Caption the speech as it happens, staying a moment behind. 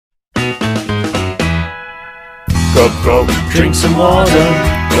Gulp, gulp, drink some water.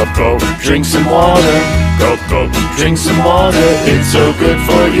 Gulp, gulp, drink some water. Gulp, gulp, drink some water. It's so good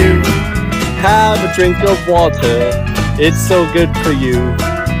for you. Have a drink of water. It's so good for you.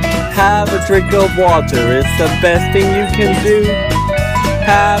 Have a drink of water. It's the best thing you can do.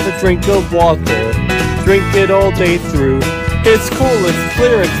 Have a drink of water. Drink it all day through. It's cool, it's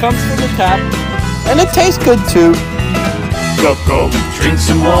clear, it comes from the tap, and it tastes good too. Gulp, gulp, drink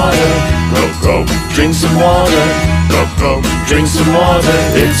some water. Gulp, gulp, drink some water. Gulp, gulp, drink some water.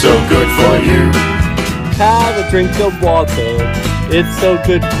 It's so good for you. Have a drink of water. It's so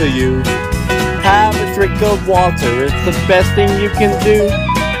good for you. Have a drink of water. It's the best thing you can do.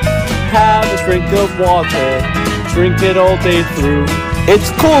 Have a drink of water. Drink it all day through.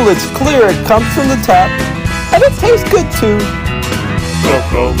 It's cool, it's clear, it comes from the tap, and it tastes good too. Gulp,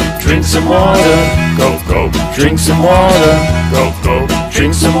 gulp, drink some water. Gulp, gulp, drink some water. Gulp, gulp,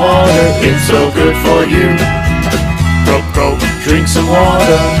 drink some water. It's so good for you. Gulp, gulp, drink some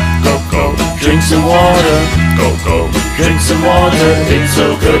water. Gulp, gulp, drink some water. Gulp, gulp, drink some water. It's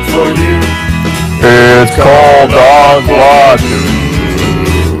so good for you. It's called dog water.